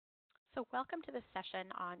So welcome to this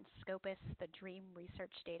session on Scopus, the Dream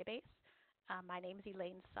Research Database. My name is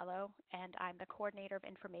Elaine Sullo, and I'm the Coordinator of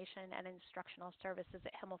Information and Instructional Services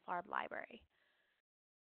at Himmelfarb Library.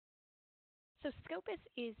 So Scopus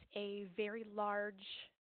is a very large,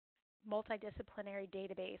 multidisciplinary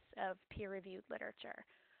database of peer-reviewed literature,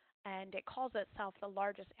 and it calls itself the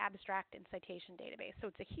largest abstract and citation database. So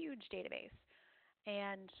it's a huge database,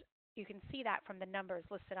 and you can see that from the numbers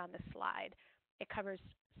listed on this slide. It covers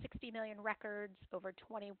 60 million records, over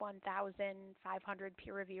 21,500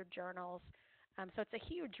 peer-reviewed journals. So it's a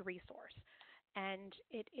huge resource. And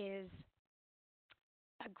it is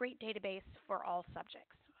a great database for all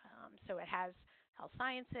subjects. So it has health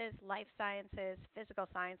sciences, life sciences, physical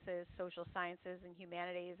sciences, social sciences, and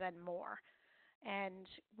humanities, and more. And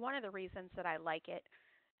one of the reasons that I like it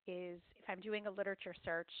is if I'm doing a literature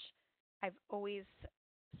search, I've always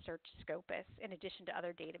search Scopus in addition to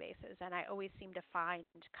other databases, and I always seem to find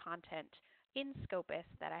content in Scopus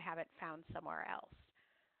that I haven't found somewhere else.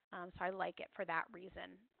 So I like it for that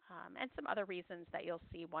reason, and some other reasons that you'll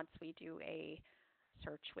see once we do a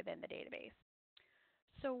search within the database.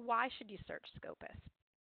 So why should you search Scopus?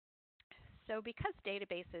 So because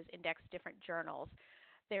databases index different journals,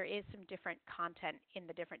 there is some different content in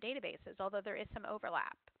the different databases, although there is some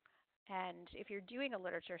overlap. And if you're doing a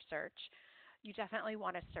literature search, you definitely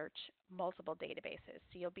want to search multiple databases,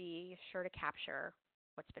 so you'll be sure to capture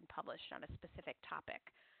what's been published on a specific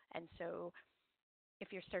topic. And so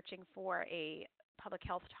if you're searching for a public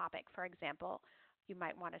health topic, for example, you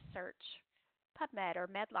might want to search PubMed or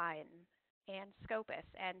Medline and Scopus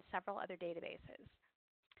and several other databases.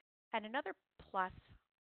 And another plus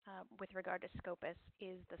with regard to Scopus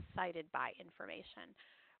is the cited by information,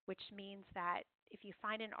 which means that if you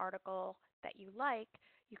find an article that you like,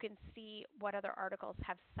 you can see what other articles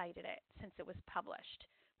have cited it since it was published,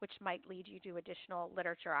 which might lead you to additional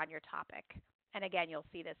literature on your topic. And again, you'll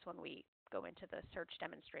see this when we go into the search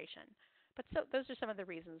demonstration. But so those are some of the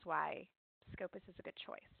reasons why Scopus is a good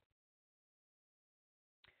choice.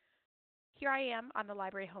 Here I am on the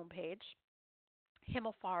library homepage,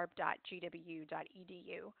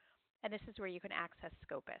 himmelfarb.gwu.edu, and this is where you can access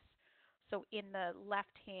Scopus. So in the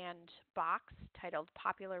left-hand box titled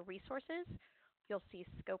Popular Resources, you'll see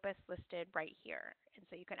Scopus listed right here, and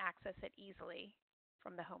so you can access it easily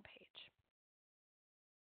from the homepage.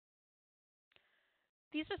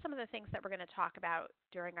 These are some of the things that we're going to talk about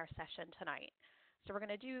during our session tonight. So we're going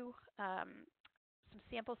to do some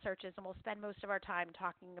sample searches, and we'll spend most of our time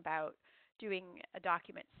talking about doing a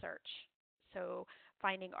document search. So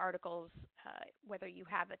finding articles, whether you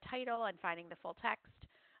have a title and finding the full text,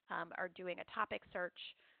 or doing a topic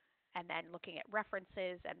search, and then looking at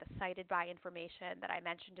references and the cited by information that I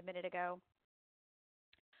mentioned a minute ago.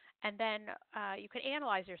 And then you can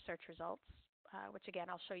analyze your search results, which again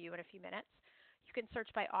I'll show you in a few minutes. You can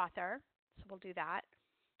search by author, so we'll do that.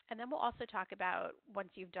 And then we'll also talk about,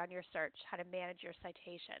 once you've done your search, how to manage your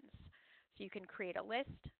citations. So you can create a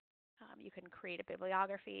list, you can create a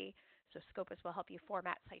bibliography, so Scopus will help you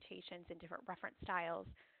format citations in different reference styles.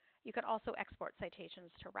 You can also export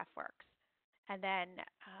citations to RefWorks. And then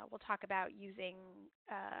we'll talk about using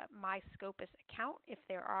My Scopus account if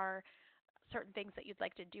there are certain things that you'd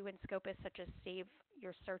like to do in Scopus, such as save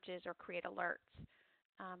your searches or create alerts.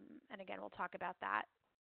 And again, we'll talk about that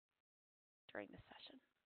during this session.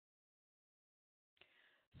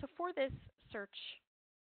 So for this search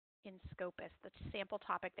in Scopus, the sample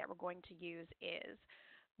topic that we're going to use is,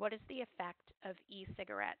 what is the effect of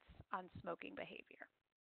e-cigarettes on smoking behavior?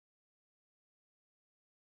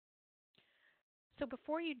 So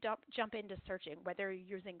before you jump into searching, whether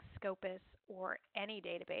you're using Scopus or any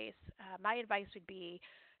database, my advice would be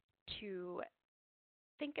to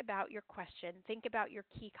think about your question, think about your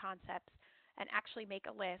key concepts, and actually make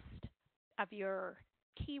a list of your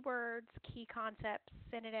keywords, key concepts,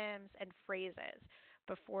 synonyms, and phrases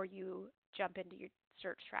before you jump into your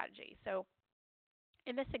search strategy. So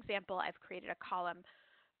in this example, I've created a column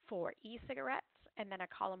for e-cigarettes and then a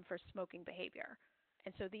column for smoking behavior.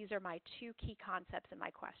 And so these are my two key concepts in my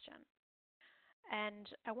question. And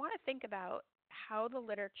I want to think about how the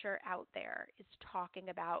literature out there is talking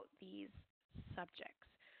about these subjects.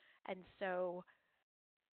 And so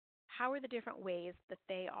how are the different ways that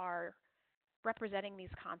they are representing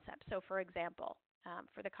these concepts? So for example,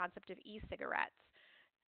 for the concept of e-cigarettes,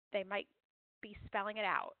 they might be spelling it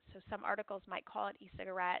out. So some articles might call it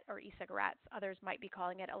e-cigarette or e-cigarettes. Others might be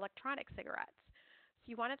calling it electronic cigarettes. So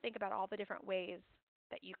you want to think about all the different ways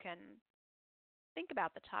that you can think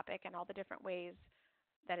about the topic and all the different ways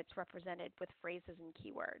that it's represented with phrases and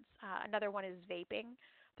keywords. Another one is vaping.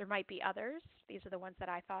 There might be others. These are the ones that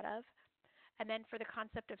I thought of. And then for the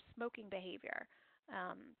concept of smoking behavior,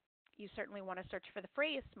 you certainly want to search for the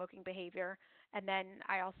phrase smoking behavior, and then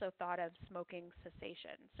I also thought of smoking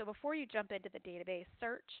cessation. So before you jump into the database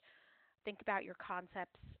search, think about your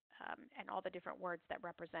concepts and all the different words that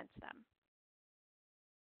represents them.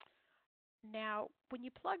 Now, when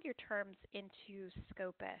you plug your terms into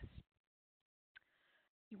Scopus,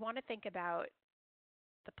 you want to think about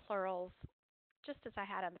the plurals just as I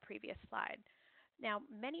had on the previous slide. Now,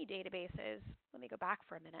 many databases, let me go back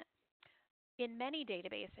for a minute. In many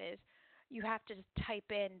databases, you have to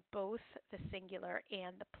type in both the singular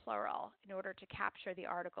and the plural in order to capture the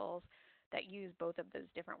articles that use both of those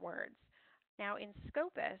different words. Now, in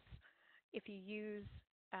Scopus, if you use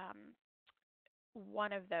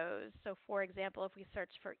one of those, so for example, if we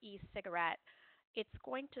search for e-cigarette, it's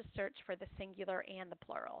going to search for the singular and the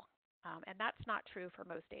plural. And that's not true for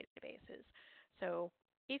most databases. So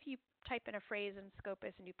if you type in a phrase in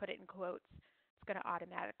Scopus and you put it in quotes, it's going to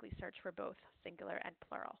automatically search for both singular and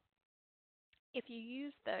plural. If you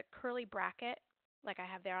use the curly bracket, like I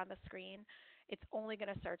have there on the screen, it's only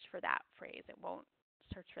going to search for that phrase. It won't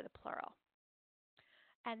search for the plural.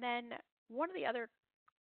 And then one of the other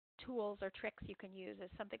tools or tricks you can use is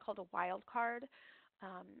something called a wildcard.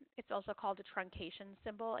 It's also called a truncation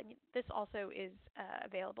symbol, and this also is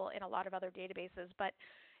available in a lot of other databases, but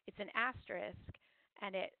it's an asterisk,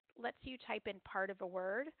 and it lets you type in part of a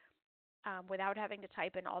word without having to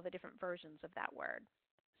type in all the different versions of that word.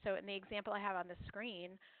 So in the example I have on the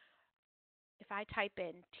screen, if I type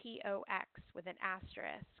in TOX with an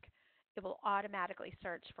asterisk, it will automatically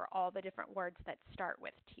search for all the different words that start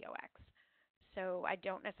with TOX. So I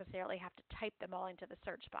don't necessarily have to type them all into the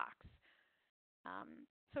search box.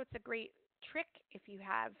 So it's a great trick if you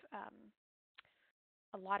have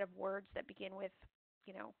a lot of words that begin with,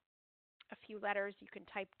 a few letters. You can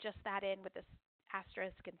type just that in with this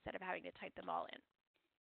asterisk instead of having to type them all in.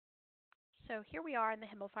 So here we are on the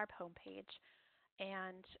Himmelfarb homepage,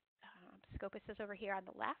 and Scopus is over here on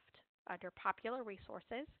the left under Popular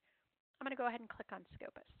Resources. I'm going to go ahead and click on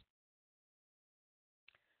Scopus.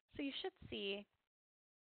 So you should see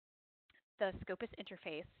the Scopus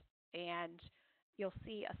interface, and you'll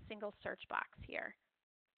see a single search box here.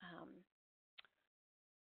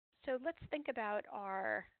 So let's think about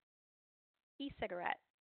our e-cigarette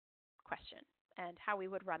question and how we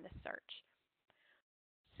would run the search.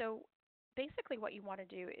 So basically what you want to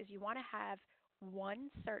do is you want to have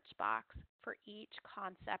one search box for each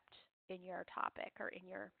concept in your topic, or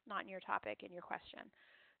not in your topic, in your question.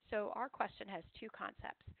 So our question has two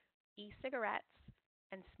concepts, e-cigarettes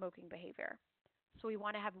and smoking behavior. So we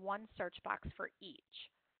want to have one search box for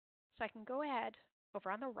each. So I can go ahead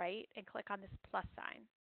over on the right and click on this plus sign.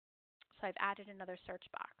 So I've added another search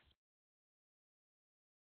box.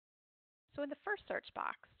 So in the first search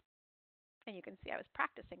box, and you can see I was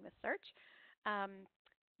practicing this search,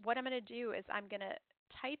 what I'm going to do is I'm going to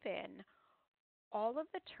type in all of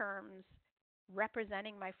the terms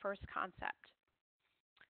representing my first concept.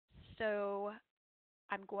 So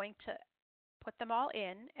I'm going to put them all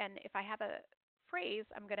in, and if I have a phrase,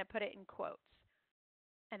 I'm going to put it in quotes.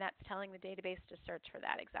 And that's telling the database to search for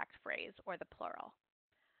that exact phrase or the plural.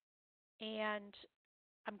 And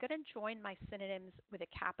I'm going to join my synonyms with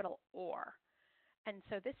a capital OR. And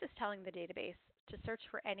so this is telling the database to search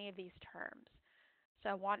for any of these terms. So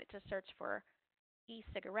I want it to search for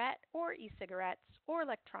e-cigarette or e-cigarettes or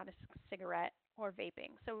electronic cigarette or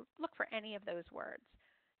vaping. So look for any of those words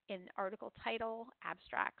in article title,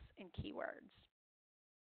 abstracts, and keywords.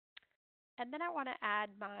 And then I want to add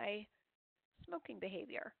my smoking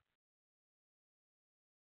behavior.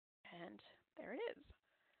 And there it is.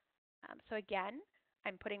 So again,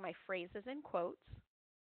 I'm putting my phrases in quotes,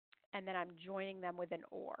 and then I'm joining them with an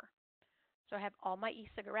OR. So I have all my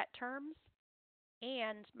e-cigarette terms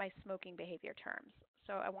and my smoking behavior terms.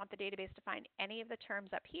 So I want the database to find any of the terms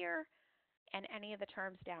up here and any of the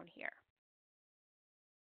terms down here.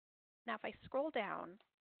 Now if I scroll down,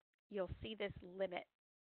 you'll see this limit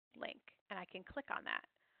link, and I can click on that.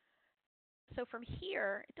 So from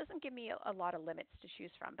here, it doesn't give me a lot of limits to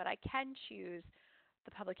choose from, but I can choose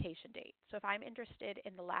the publication date. So if I'm interested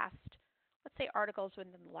in the last, let's say articles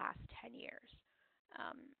within the last 10 years.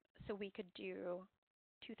 So we could do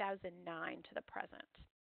 2009 to the present.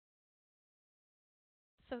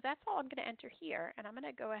 So that's all I'm going to enter here, and I'm going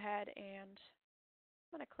to go ahead and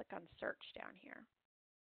I'm going to click on search down here.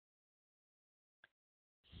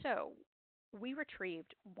 So we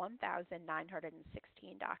retrieved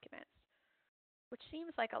 1,916 documents, which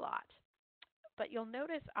seems like a lot. But you'll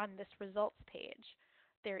notice on this results page,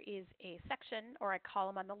 there is a section or a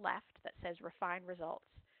column on the left that says refine results.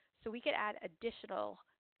 So we could add additional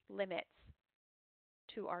limits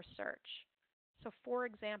to our search. So for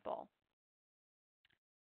example,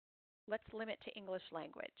 let's limit to English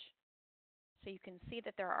language. So you can see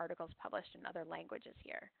that there are articles published in other languages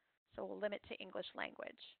here. So we'll limit to English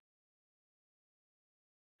language.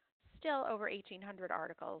 Still over 1,800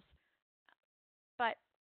 articles, but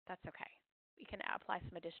that's okay. We can apply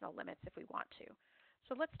some additional limits if we want to.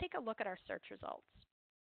 So let's take a look at our search results.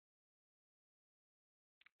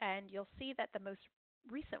 And you'll see that the most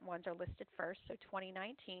recent ones are listed first, so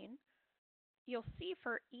 2019. You'll see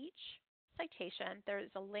for each citation there's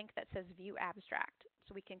a link that says View Abstract.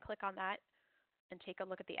 So we can click on that and take a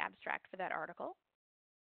look at the abstract for that article.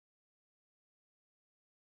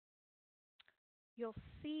 You'll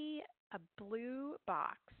see a blue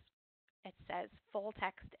box. It says full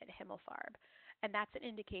text at Himmelfarb, and that's an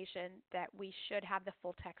indication that we should have the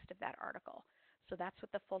full text of that article. So that's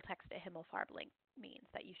what the full text at Himmelfarb link means,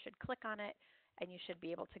 that you should click on it and you should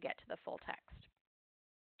be able to get to the full text.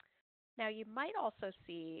 Now you might also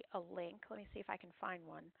see a link, let me see if I can find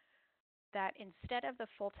one, that instead of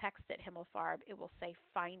the full text at Himmelfarb, it will say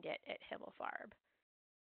find it at Himmelfarb.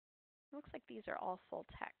 It looks like these are all full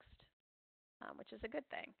text, which is a good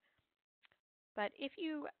thing. But if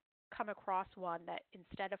you come across one that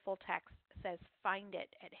instead of full text says find it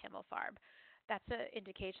at Himmelfarb, that's an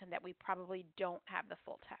indication that we probably don't have the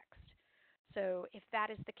full text. So if that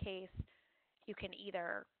is the case, you can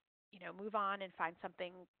either move on and find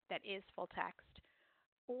something that is full text,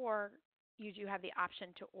 or you do have the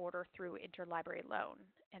option to order through interlibrary loan.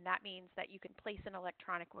 And that means that you can place an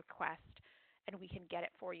electronic request and we can get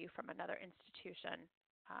it for you from another institution,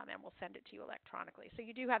 and we'll send it to you electronically. So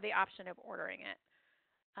you do have the option of ordering it.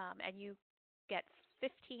 And you get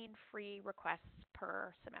 15 free requests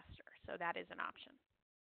per semester, so that is an option.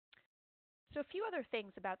 So a few other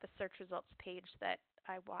things about the search results page that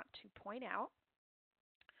I want to point out.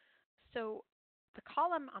 So the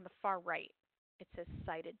column on the far right, it says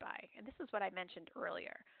cited by, and this is what I mentioned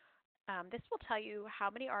earlier. This will tell you how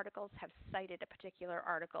many articles have cited a particular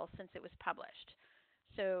article since it was published.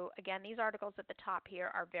 So again, these articles at the top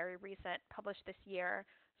here are very recent, published this year.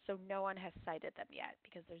 So no one has cited them yet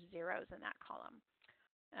because there's zeros in that column.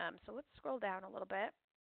 So let's scroll down a little bit,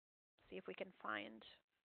 see if we can find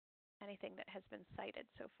anything that has been cited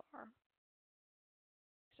so far.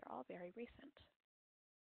 These are all very recent.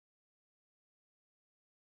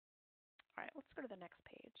 All right, let's go to the next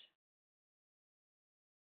page.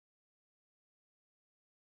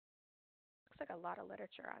 Looks like a lot of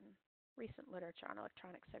literature on, recent literature on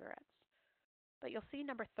electronic cigarettes. But you'll see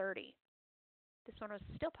number 30. This one was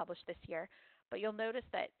still published this year, but you'll notice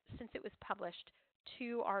that since it was published,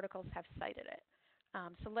 2 articles have cited it.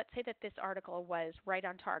 So let's say that this article was right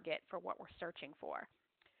on target for what we're searching for.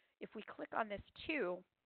 If we click on this 2,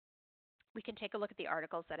 we can take a look at the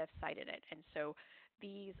articles that have cited it. And so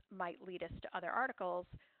these might lead us to other articles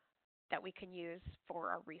that we can use for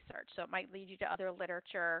our research. So it might lead you to other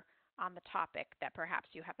literature on the topic that perhaps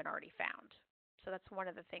you haven't already found. So that's one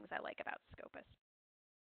of the things I like about Scopus.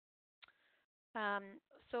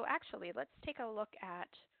 So actually, let's take a look at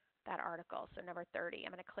that article. So number 30,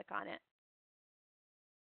 I'm going to click on it.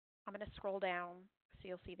 I'm going to scroll down so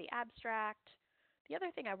you'll see the abstract. The other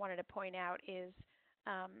thing I wanted to point out is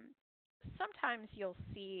sometimes you'll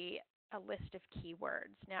see a list of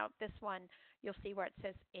keywords. Now this one, you'll see where it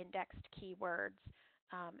says indexed keywords.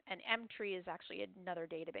 And Mtree is actually another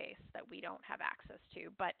database that we don't have access to.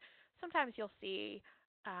 But sometimes you'll see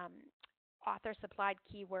author-supplied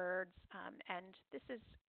keywords, and this is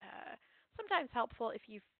sometimes helpful if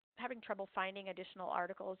you're having trouble finding additional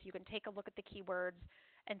articles. You can take a look at the keywords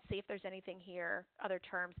and see if there's anything here, other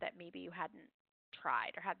terms that maybe you hadn't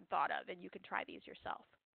tried or hadn't thought of, and you can try these yourself.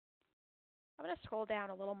 I'm going to scroll down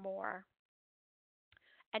a little more,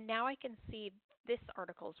 and now I can see this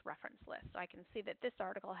article's reference list. So I can see that this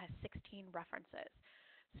article has 16 references.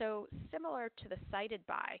 So similar to the cited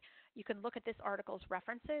by, you can look at this article's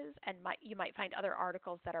references and you might find other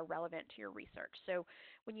articles that are relevant to your research. So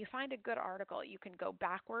when you find a good article, you can go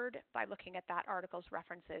backward by looking at that article's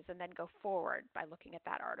references and then go forward by looking at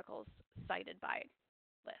that article's cited by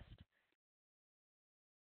list.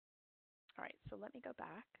 All right, so let me go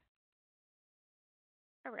back.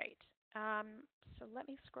 All right, so let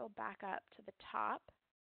me scroll back up to the top.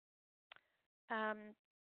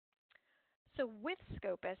 So with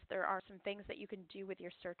Scopus, there are some things that you can do with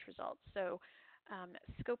your search results. So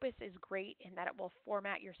Scopus is great in that it will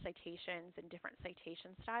format your citations in different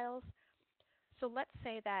citation styles. So let's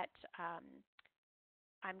say that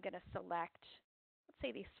I'm going to select, let's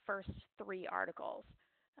say these first 3 articles,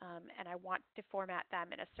 and I want to format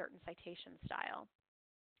them in a certain citation style.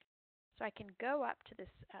 So I can go up to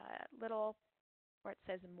this little where it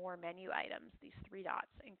says More Menu Items, these three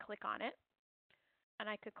dots, and click on it. And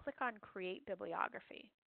I could click on Create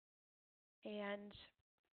Bibliography. And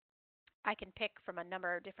I can pick from a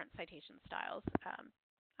number of different citation styles.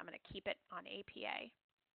 I'm going to keep it on APA.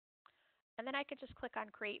 And then I could just click on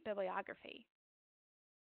Create Bibliography.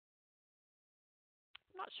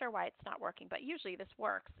 I'm not sure why it's not working, but usually this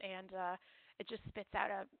works, and it just spits out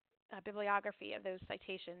a bibliography of those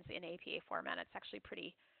citations in APA format. It's actually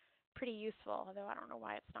pretty useful, although I don't know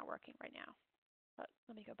why it's not working right now. But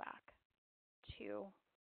let me go back to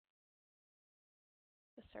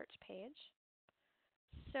the search page.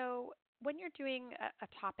 So when you're doing a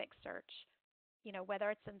topic search, whether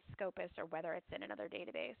it's in Scopus or whether it's in another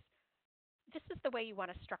database, this is the way you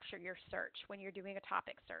want to structure your search when you're doing a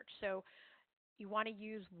topic search. So you want to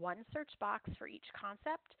use one search box for each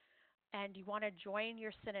concept, and you want to join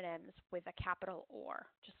your synonyms with a capital OR,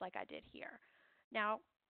 just like I did here. Now,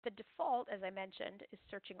 the default, as I mentioned, is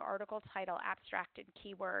searching article, title, abstract, and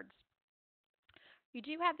keywords. You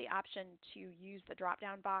do have the option to use the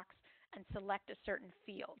drop-down box and select a certain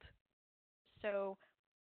field. So,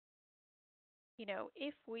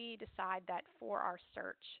 if we decide that for our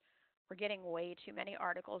search we're getting way too many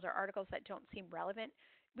articles or articles that don't seem relevant,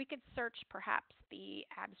 we could search perhaps the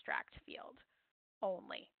abstract field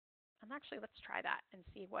only. And actually, let's try that and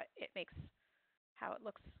see how it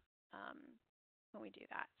looks when we do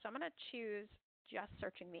that. So I'm going to choose just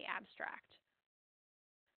searching the abstract.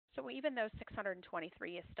 So even though 623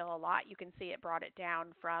 is still a lot, you can see it brought it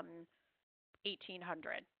down from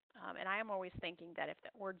 1,800. And I am always thinking that if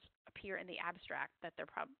the words appear in the abstract, that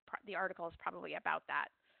the article is probably about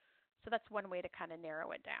that. So that's one way to kind of narrow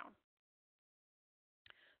it down.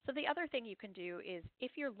 So the other thing you can do is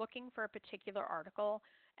if you're looking for a particular article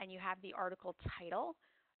and you have the article title,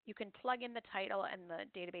 you can plug in the title and the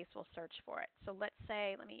database will search for it. So let's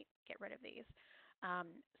say, let me get rid of these.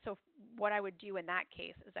 So what I would do in that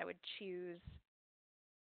case is I would choose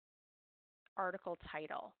article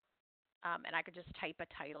title. And I could just type a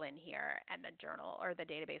title in here and the journal or the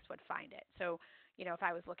database would find it. So, if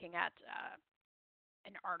I was looking at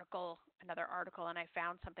another article, and I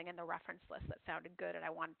found something in the reference list that sounded good and I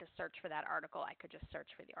wanted to search for that article, I could just search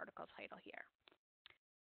for the article title here.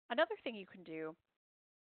 Another thing you can do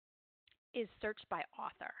is search by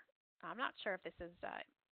author. I'm not sure if this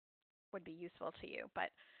would be useful to you,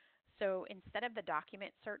 but so instead of the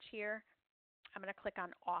document search here, I'm going to click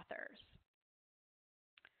on authors.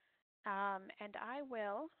 And I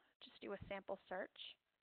will just do a sample search.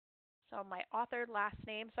 So my author last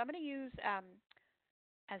name, so I'm going to use,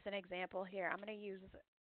 as an example here, I'm going to use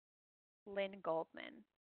Lynn Goldman,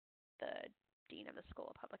 the Dean of the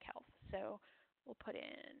School of Public Health. So we'll put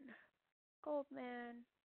in Goldman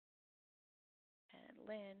and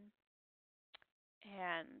Lynn,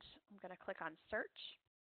 and I'm going to click on search.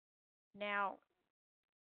 Now,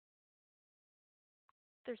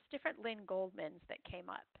 there's different Lynn Goldmans that came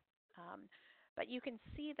up, but you can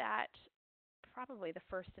see that probably the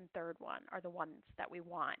first and third one are the ones that we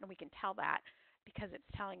want, and we can tell that because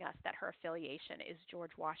it's telling us that her affiliation is George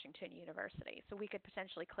Washington University. So we could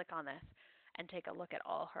potentially click on this and take a look at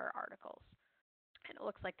all her articles. And it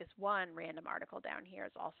looks like this one random article down here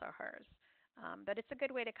is also hers. But it's a good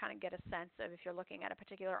way to kind of get a sense of if you're looking at a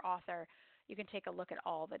particular author, you can take a look at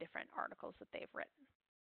all the different articles that they've written.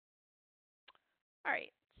 All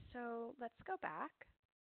right, so let's go back.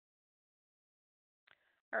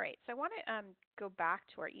 All right, so I want to go back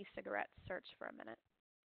to our e-cigarette search for a minute.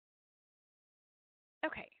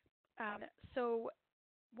 Okay, so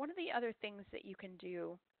one of the other things that you can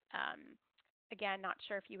do, again, not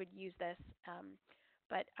sure if you would use this,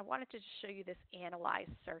 but I wanted to show you this analyze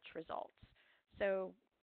search results. So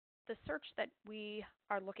the search that we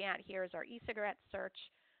are looking at here is our e-cigarette search,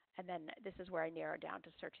 and then this is where I narrow down to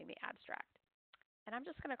searching the abstract. And I'm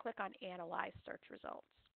just going to click on analyze search results.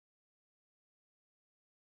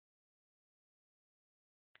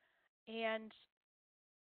 And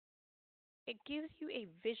it gives you a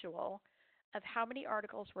visual of how many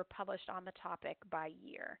articles were published on the topic by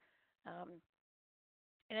year.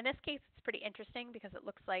 And in this case, it's pretty interesting because it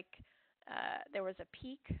looks like there was a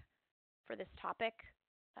peak for this topic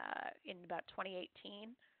in about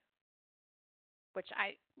 2018, which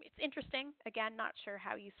it's interesting. Again, not sure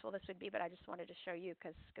how useful this would be, but I just wanted to show you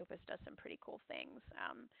because Scopus does some pretty cool things.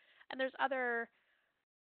 And there's other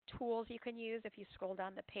tools you can use. If you scroll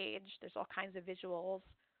down the page, there's all kinds of visuals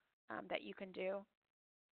that you can do.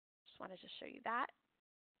 Just wanted to show you that.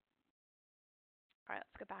 All right,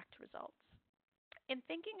 let's go back to results. In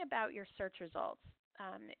thinking about your search results,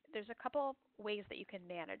 there's a couple ways that you can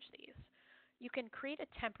manage these. You can create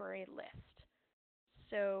a temporary list.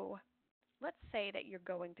 So let's say that you're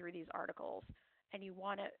going through these articles and you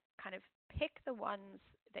want to kind of pick the ones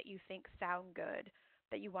that you think sound good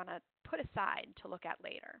that you want to put aside to look at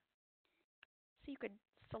later. So you could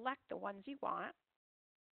select the ones you want.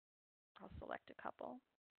 I'll select a couple.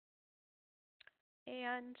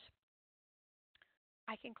 And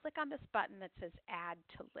I can click on this button that says Add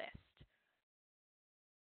to List.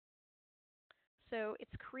 So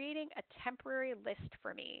it's creating a temporary list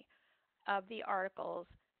for me of the articles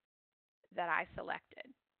that I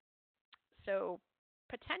selected. So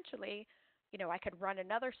potentially, I could run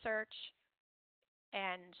another search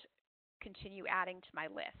and continue adding to my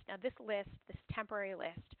list. Now this temporary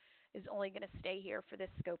list, is only going to stay here for this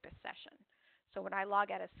Scopus session. So when I log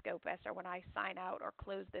out of Scopus or when I sign out or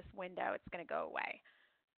close this window, it's going to go away.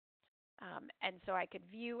 And so I could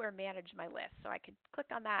view or manage my list. So I could click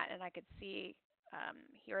on that and I could see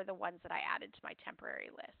here are the ones that I added to my temporary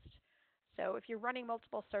list. So if you're running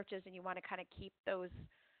multiple searches and you want to kind of keep those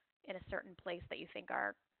in a certain place that you think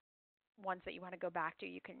are ones that you want to go back to,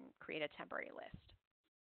 you can create a temporary list.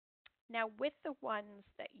 Now with the ones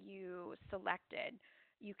that you selected,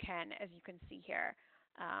 you can, as you can see here,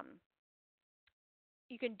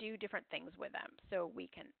 you can do different things with them. So we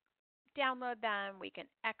can download them, we can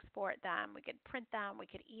export them, we could print them, we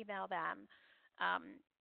could email them.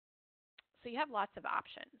 So you have lots of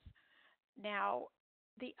options. Now,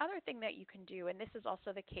 the other thing that you can do, and this is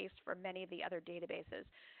also the case for many of the other databases,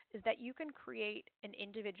 is that you can create an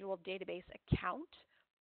individual database account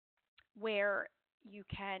where you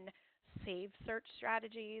can save search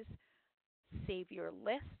strategies, save your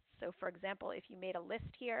lists. So for example, if you made a list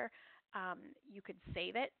here, you could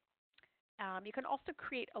save it. You can also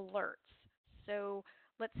create alerts. So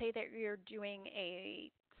let's say that you're doing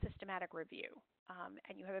a systematic review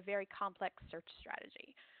and you have a very complex search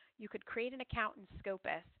strategy. You could create an account in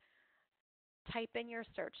Scopus, type in your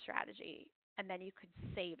search strategy, and then you could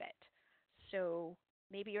save it. So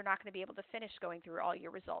maybe you're not going to be able to finish going through all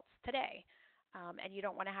your results today, and you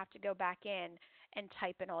don't want to have to go back in and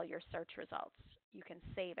type in all your search results. You can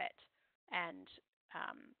save it, and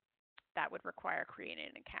that would require creating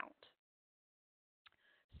an account.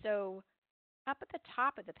 So up at the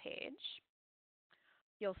top of the page,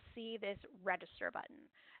 you'll see this register button,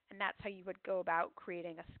 and that's how you would go about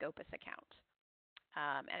creating a Scopus account.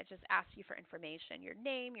 And it just asks you for information, your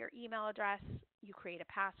name, your email address, you create a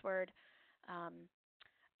password,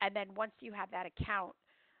 and then once you have that account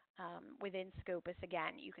within Scopus,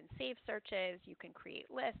 again, you can save searches, you can create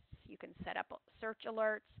lists, you can set up search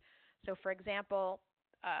alerts. So for example,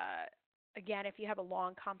 again, if you have a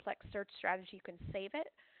long, complex search strategy, you can save it,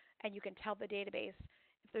 and you can tell the database,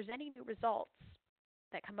 if there's any new results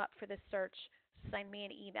that come up for this search, send me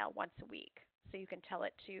an email once a week. So you can tell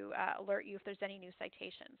it to alert you if there's any new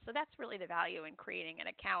citations. So that's really the value in creating an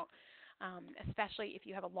account, especially if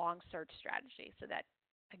you have a long search strategy, so that,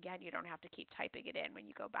 again, you don't have to keep typing it in when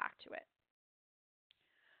you go back to it.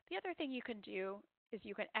 The other thing you can do is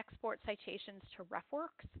you can export citations to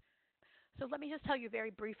RefWorks. So let me just tell you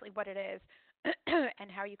very briefly what it is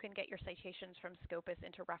and how you can get your citations from Scopus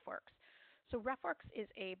into RefWorks. So RefWorks is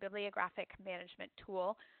a bibliographic management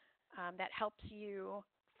tool that helps you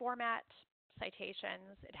format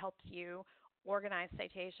citations. It helps you organize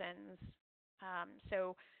citations.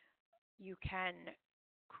 So you can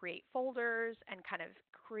create folders and kind of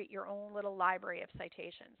create your own little library of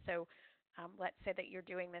citations. So let's say that you're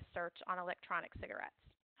doing this search on electronic cigarettes,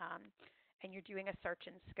 and you're doing a search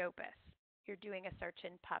in Scopus. You're doing a search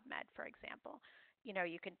in PubMed, for example.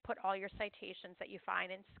 You can put all your citations that you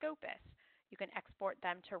find in Scopus. You can export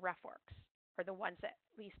them to RefWorks, or the ones that,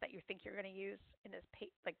 at least that you think you're going to use in this,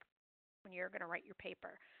 like when you're going to write your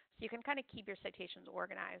paper. So you can kind of keep your citations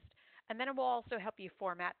organized. And then it will also help you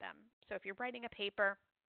format them. So if you're writing a paper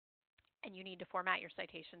and you need to format your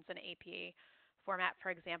citations in APA format, for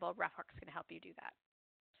example, RefWorks can help you do that.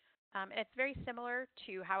 And it's very similar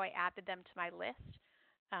to how I added them to my list.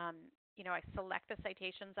 I select the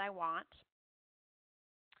citations I want,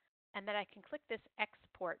 and then I can click this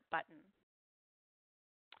export button.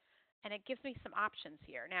 And it gives me some options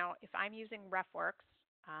here. Now, if I'm using RefWorks,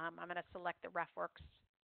 I'm going to select the RefWorks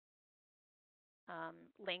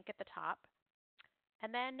link at the top.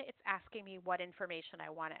 And then it's asking me what information I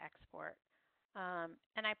want to export.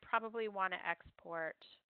 And I probably want to export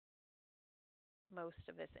most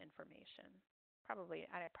of this information. I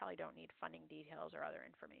probably don't need funding details or other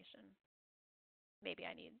information. Maybe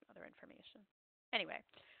I need other information. Anyway,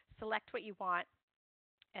 select what you want,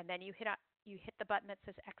 and then you hit the button that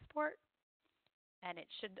says export, and it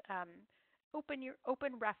should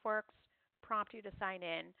open RefWorks, prompt you to sign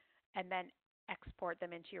in, and then export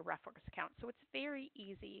them into your RefWorks account. So it's very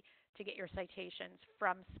easy to get your citations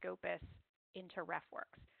from Scopus into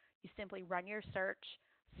RefWorks. You simply run your search,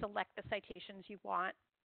 select the citations you want,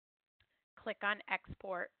 click on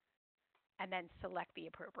export, and then select the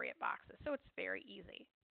appropriate boxes. So it's very easy.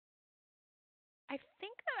 I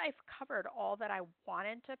think that I've covered all that I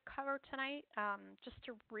wanted to cover tonight. Just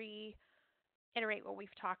to reiterate what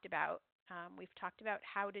we've talked about, we've talked about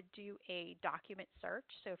how to do a document search.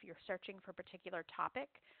 So if you're searching for a particular topic,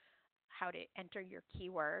 how to enter your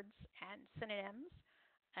keywords and synonyms.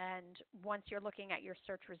 And once you're looking at your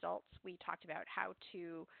search results, we talked about how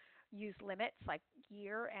to use limits like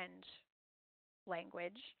year and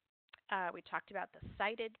language. We talked about the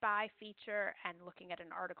cited by feature and looking at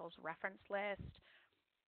an article's reference list.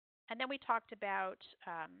 And then we talked about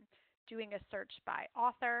doing a search by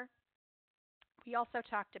author. We also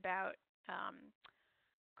talked about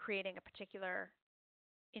creating a particular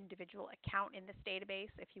individual account in this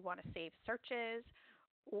database if you want to save searches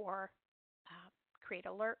or create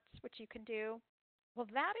alerts, which you can do. Well,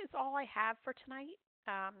 that is all I have for tonight.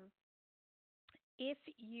 If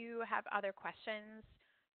you have other questions,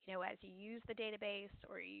 as you use the database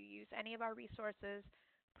or you use any of our resources,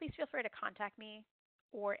 please feel free to contact me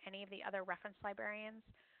or any of the other reference librarians.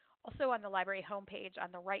 Also on the library homepage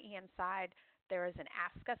on the right-hand side, there is an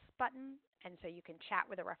Ask Us button, and so you can chat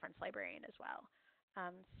with a reference librarian as well.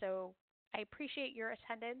 So I appreciate your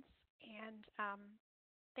attendance, and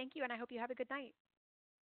thank you, and I hope you have a good night.